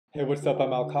Hey, what's up?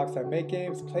 I'm Al Cox. I make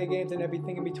games, play games, and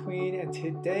everything in between. And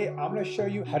today I'm going to show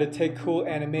you how to take cool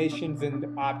animations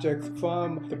and objects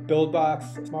from the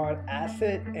Buildbox Smart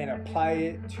Asset and apply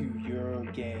it to your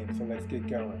game. So let's get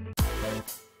going.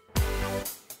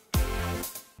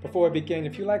 Before I begin,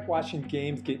 if you like watching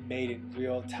games get made in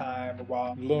real time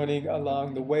while learning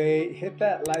along the way, hit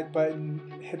that like button,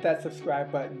 hit that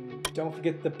subscribe button. Don't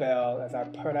forget the bell as I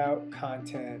put out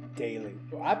content daily.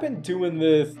 I've been doing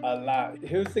this a lot.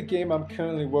 Here's the game I'm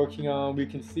currently working on. We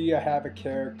can see I have a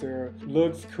character,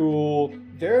 looks cool.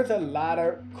 There's a lot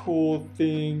of cool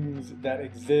things that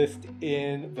exist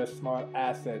in the smart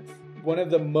assets. One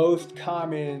of the most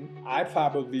common I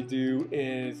probably do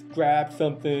is grab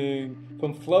something.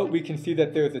 From float, we can see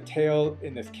that there's a tail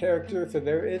in this character, so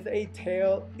there is a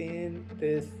tail in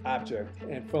this object.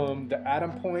 And from the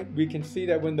atom point, we can see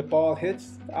that when the ball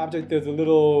hits the object, there's a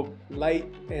little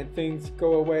light and things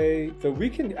go away. So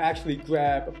we can actually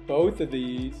grab both of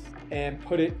these and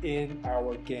put it in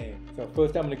our game. So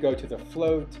first I'm gonna go to the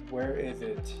float. Where is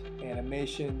it?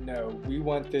 Animation, no, we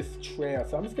want this trail.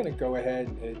 So I'm just gonna go ahead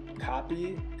and hit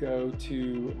copy, go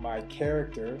to my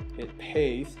character, hit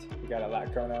paste. We got a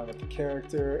lot going on with the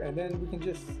character, and then we can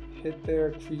just hit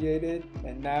there, create it,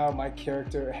 and now my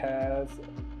character has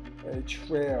a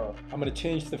trail. I'm going to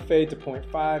change the fade to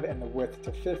 0.5 and the width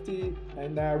to 50,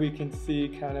 and now we can see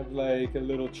kind of like a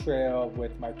little trail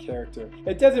with my character.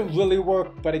 It doesn't really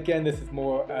work, but again, this is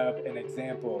more of an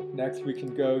example. Next, we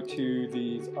can go to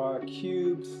these R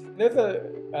cubes. There's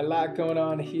a lot going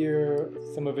on here.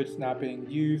 Some of it's not being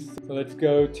used. So let's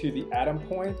go to the atom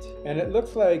point, and it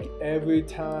looks like every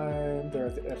time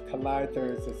there's a collide,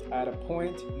 there's this atom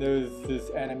point. There's this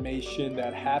animation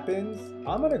that happens.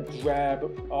 I'm going to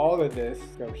grab all of this,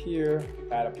 go here,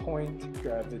 add a point,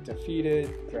 grab the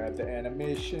defeated, grab the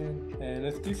animation, and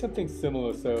let's do something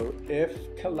similar. So if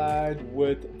collide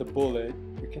with the bullet,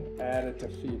 we can add a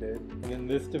defeated, and then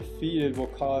this defeated will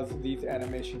cause these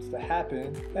animations to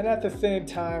happen. And at the same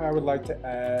time, I would like to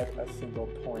add a single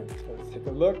point. So let's take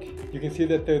a look. You can see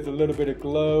that there's a little bit of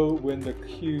glow when the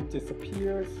cube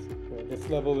disappears. So this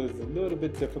level is a little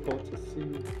bit difficult to see.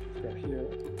 Let's go here.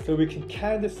 So we can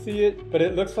kind of see it, but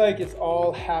it looks like it's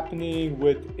all happening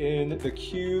within the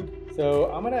cube.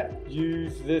 So I'm gonna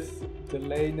use this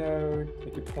delay node,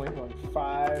 make it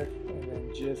 0.15, and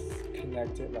then just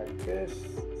connect it like this.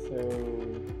 So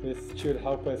this should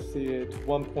help us see it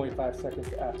 1.5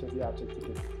 seconds after the object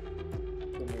gets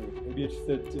removed. Maybe it's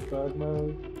the debug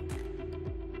mode.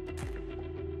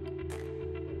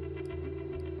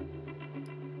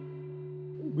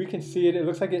 We can see it. It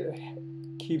looks like it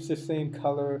keeps the same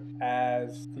color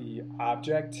as the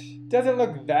object. Doesn't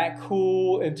look that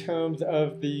cool in terms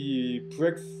of the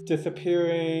bricks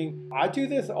disappearing. I do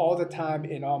this all the time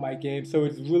in all my games, so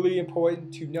it's really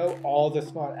important to know all the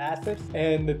smart assets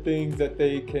and the things that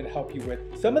they can help you with.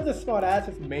 Some of the smart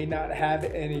assets may not have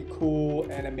any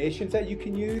cool animations that you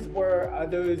can use, where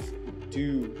others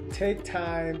do. Take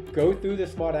time, go through the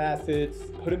smart assets,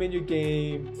 put them in your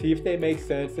game, see if they make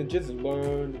sense, and just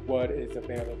learn what is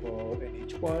available in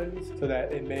each one so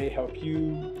that it may help you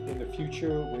in the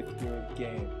future with your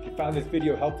game. If you found this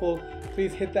video helpful,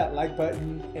 please hit that like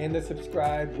button and the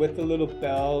subscribe with the little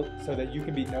bell so that you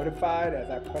can be notified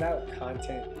as I put out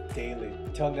content daily.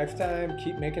 Until next time,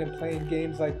 keep making and playing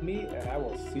games like me, and I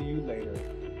will see you later.